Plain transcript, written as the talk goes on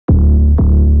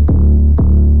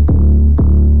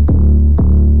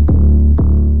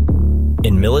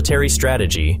In military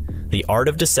strategy, the art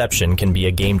of deception can be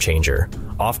a game changer,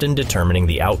 often determining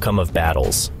the outcome of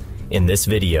battles. In this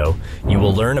video, you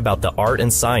will learn about the art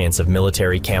and science of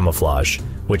military camouflage,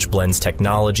 which blends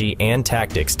technology and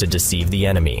tactics to deceive the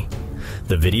enemy.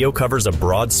 The video covers a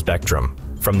broad spectrum,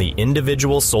 from the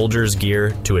individual soldier's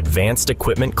gear to advanced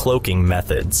equipment cloaking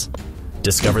methods.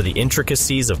 Discover the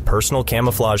intricacies of personal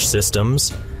camouflage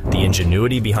systems, the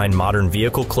ingenuity behind modern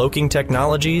vehicle cloaking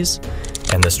technologies,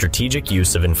 and the strategic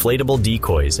use of inflatable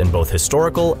decoys in both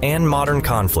historical and modern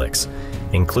conflicts,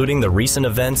 including the recent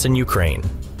events in Ukraine.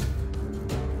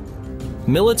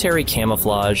 Military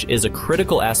camouflage is a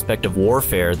critical aspect of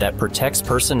warfare that protects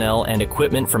personnel and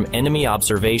equipment from enemy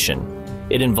observation.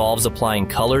 It involves applying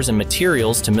colors and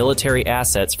materials to military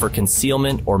assets for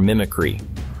concealment or mimicry.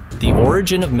 The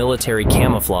origin of military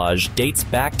camouflage dates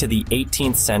back to the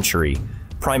 18th century,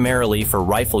 primarily for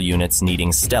rifle units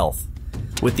needing stealth.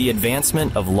 With the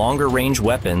advancement of longer-range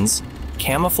weapons,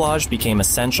 camouflage became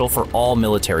essential for all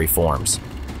military forms.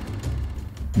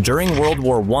 During World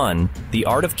War I, the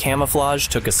art of camouflage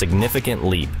took a significant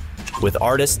leap, with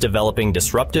artists developing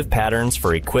disruptive patterns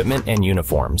for equipment and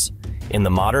uniforms. In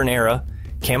the modern era,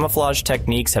 camouflage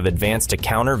techniques have advanced to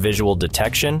counter visual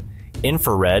detection,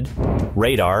 infrared,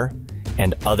 radar,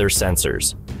 and other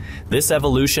sensors. This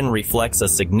evolution reflects a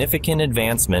significant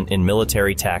advancement in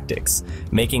military tactics,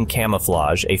 making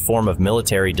camouflage a form of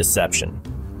military deception.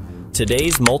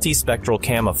 Today's multispectral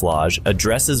camouflage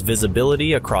addresses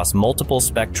visibility across multiple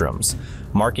spectrums,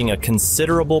 marking a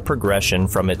considerable progression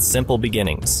from its simple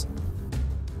beginnings.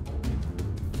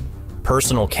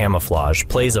 Personal camouflage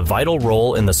plays a vital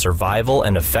role in the survival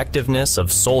and effectiveness of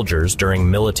soldiers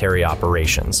during military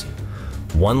operations.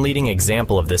 One leading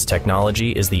example of this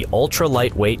technology is the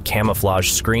ultra-lightweight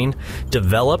camouflage screen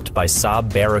developed by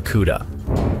Saab Barracuda.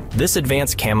 This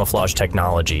advanced camouflage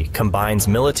technology combines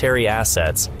military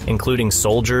assets, including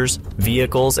soldiers,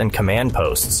 vehicles, and command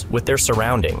posts, with their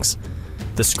surroundings.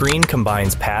 The screen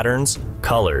combines patterns,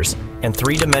 colors, and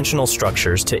three-dimensional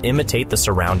structures to imitate the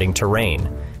surrounding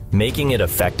terrain, making it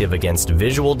effective against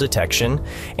visual detection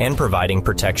and providing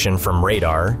protection from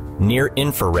radar,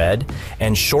 near-infrared,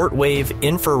 and short-wave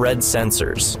infrared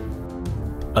sensors.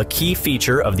 A key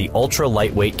feature of the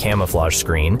ultra-lightweight camouflage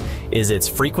screen is its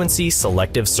frequency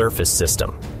selective surface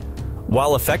system.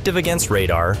 While effective against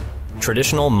radar,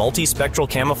 traditional multispectral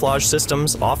camouflage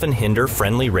systems often hinder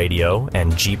friendly radio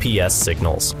and GPS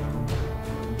signals.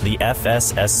 The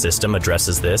FSS system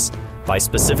addresses this by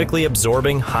specifically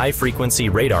absorbing high-frequency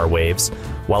radar waves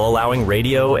while allowing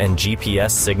radio and GPS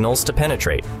signals to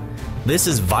penetrate. This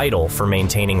is vital for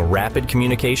maintaining rapid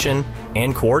communication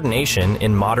and coordination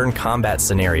in modern combat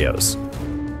scenarios.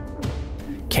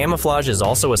 Camouflage is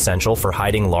also essential for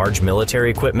hiding large military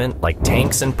equipment like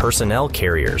tanks and personnel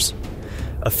carriers.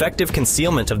 Effective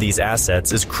concealment of these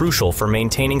assets is crucial for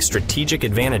maintaining strategic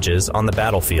advantages on the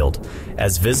battlefield,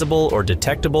 as visible or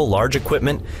detectable large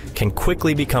equipment can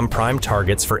quickly become prime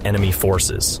targets for enemy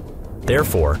forces.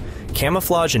 Therefore,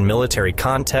 camouflage in military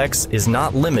contexts is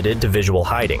not limited to visual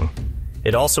hiding.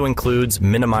 It also includes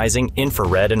minimizing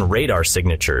infrared and radar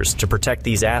signatures to protect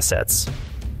these assets.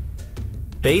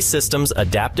 Base Systems'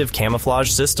 adaptive camouflage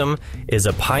system is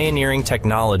a pioneering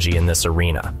technology in this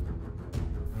arena.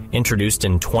 Introduced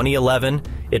in 2011,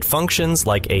 it functions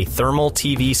like a thermal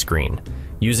TV screen,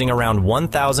 using around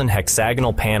 1,000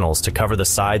 hexagonal panels to cover the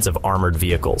sides of armored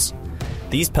vehicles.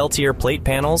 These Peltier plate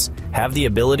panels have the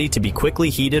ability to be quickly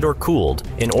heated or cooled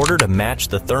in order to match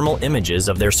the thermal images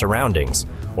of their surroundings,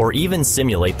 or even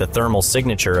simulate the thermal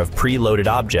signature of preloaded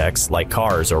objects like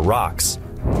cars or rocks.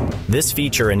 This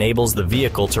feature enables the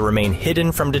vehicle to remain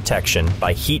hidden from detection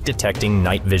by heat-detecting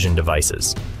night vision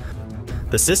devices.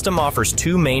 The system offers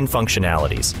two main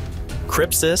functionalities: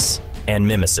 Crypsis and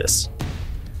Mimesis.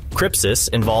 Crypsis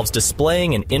involves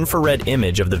displaying an infrared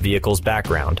image of the vehicle's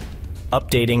background,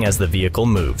 updating as the vehicle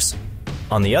moves.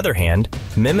 On the other hand,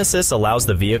 Mimesis allows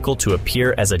the vehicle to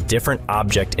appear as a different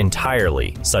object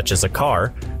entirely, such as a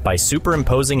car, by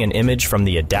superimposing an image from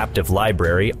the adaptive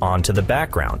library onto the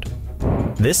background.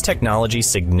 This technology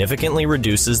significantly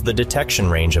reduces the detection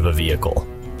range of a vehicle,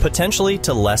 potentially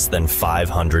to less than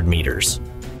 500 meters.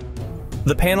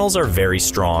 The panels are very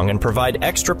strong and provide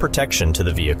extra protection to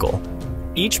the vehicle.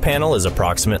 Each panel is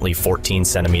approximately 14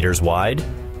 centimeters wide.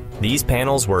 These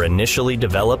panels were initially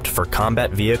developed for combat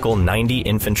vehicle 90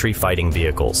 infantry fighting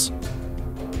vehicles.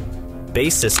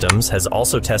 Base Systems has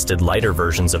also tested lighter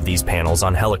versions of these panels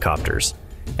on helicopters,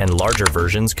 and larger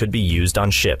versions could be used on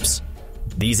ships.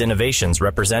 These innovations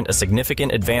represent a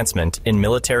significant advancement in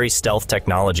military stealth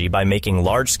technology by making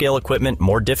large-scale equipment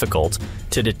more difficult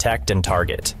to detect and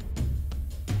target.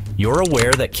 You're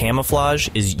aware that camouflage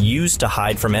is used to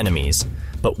hide from enemies,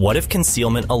 but what if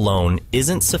concealment alone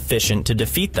isn't sufficient to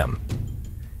defeat them?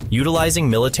 Utilizing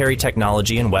military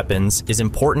technology and weapons is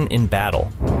important in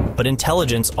battle, but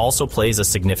intelligence also plays a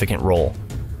significant role.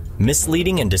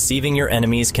 Misleading and deceiving your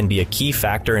enemies can be a key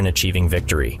factor in achieving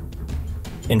victory.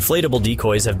 Inflatable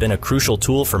decoys have been a crucial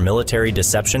tool for military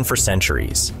deception for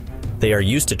centuries. They are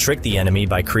used to trick the enemy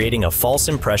by creating a false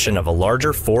impression of a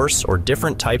larger force or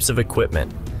different types of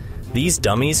equipment. These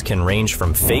dummies can range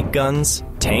from fake guns,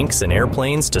 tanks, and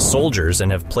airplanes to soldiers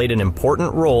and have played an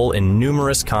important role in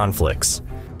numerous conflicts.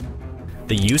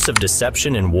 The use of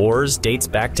deception in wars dates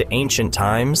back to ancient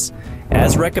times,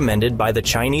 as recommended by the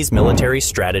Chinese military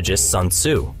strategist Sun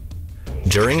Tzu.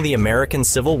 During the American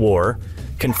Civil War,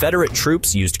 Confederate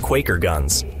troops used Quaker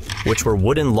guns, which were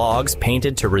wooden logs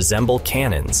painted to resemble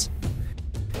cannons.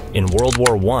 In World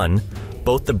War I,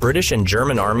 both the British and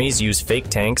German armies used fake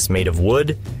tanks made of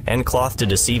wood and cloth to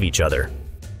deceive each other.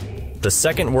 The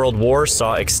Second World War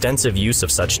saw extensive use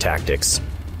of such tactics,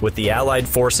 with the Allied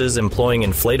forces employing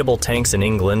inflatable tanks in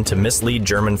England to mislead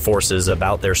German forces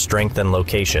about their strength and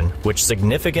location, which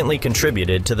significantly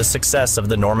contributed to the success of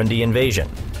the Normandy invasion.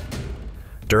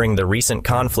 During the recent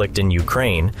conflict in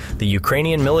Ukraine, the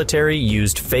Ukrainian military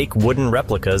used fake wooden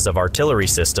replicas of artillery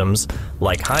systems,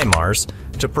 like HIMARS,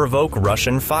 to provoke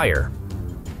Russian fire.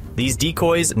 These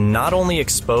decoys not only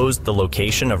exposed the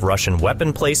location of Russian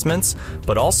weapon placements,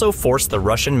 but also forced the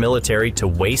Russian military to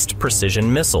waste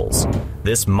precision missiles.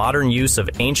 This modern use of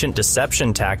ancient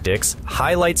deception tactics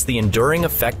highlights the enduring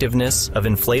effectiveness of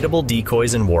inflatable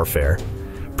decoys in warfare,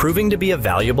 proving to be a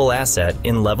valuable asset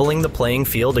in leveling the playing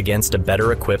field against a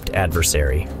better-equipped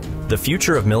adversary. The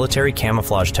future of military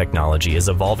camouflage technology is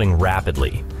evolving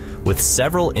rapidly, with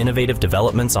several innovative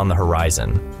developments on the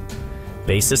horizon.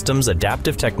 Base Systems'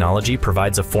 adaptive technology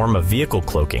provides a form of vehicle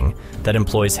cloaking that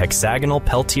employs hexagonal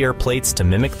Peltier plates to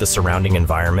mimic the surrounding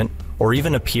environment or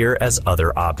even appear as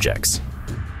other objects.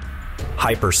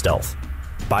 Hyperstealth.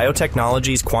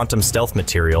 Biotechnology's quantum stealth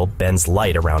material bends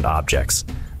light around objects,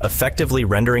 effectively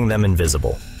rendering them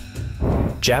invisible.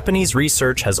 Japanese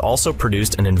research has also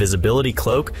produced an invisibility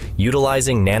cloak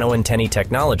utilizing nanoantennae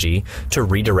technology to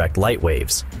redirect light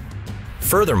waves.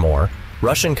 Furthermore,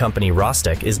 Russian company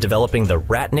Rostec is developing the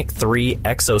Ratnik 3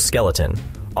 exoskeleton,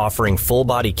 offering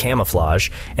full-body camouflage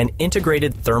and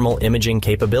integrated thermal imaging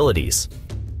capabilities.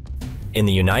 In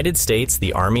the United States,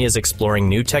 the Army is exploring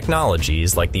new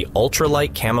technologies like the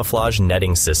ultralight camouflage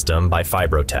netting system by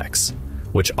Fibrotex,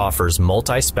 which offers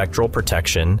multispectral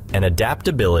protection and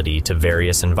adaptability to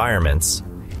various environments,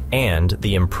 and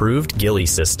the improved ghillie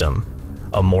system,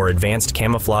 a more advanced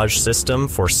camouflage system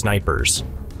for snipers.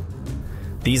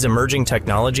 These emerging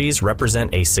technologies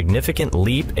represent a significant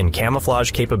leap in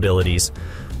camouflage capabilities,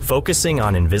 focusing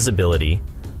on invisibility,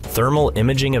 thermal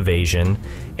imaging evasion,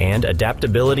 and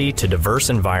adaptability to diverse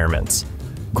environments,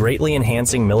 greatly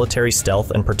enhancing military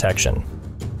stealth and protection.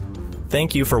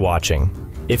 Thank you for watching.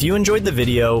 If you enjoyed the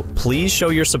video, please show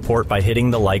your support by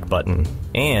hitting the like button.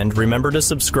 And remember to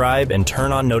subscribe and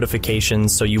turn on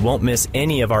notifications so you won't miss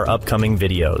any of our upcoming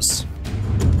videos.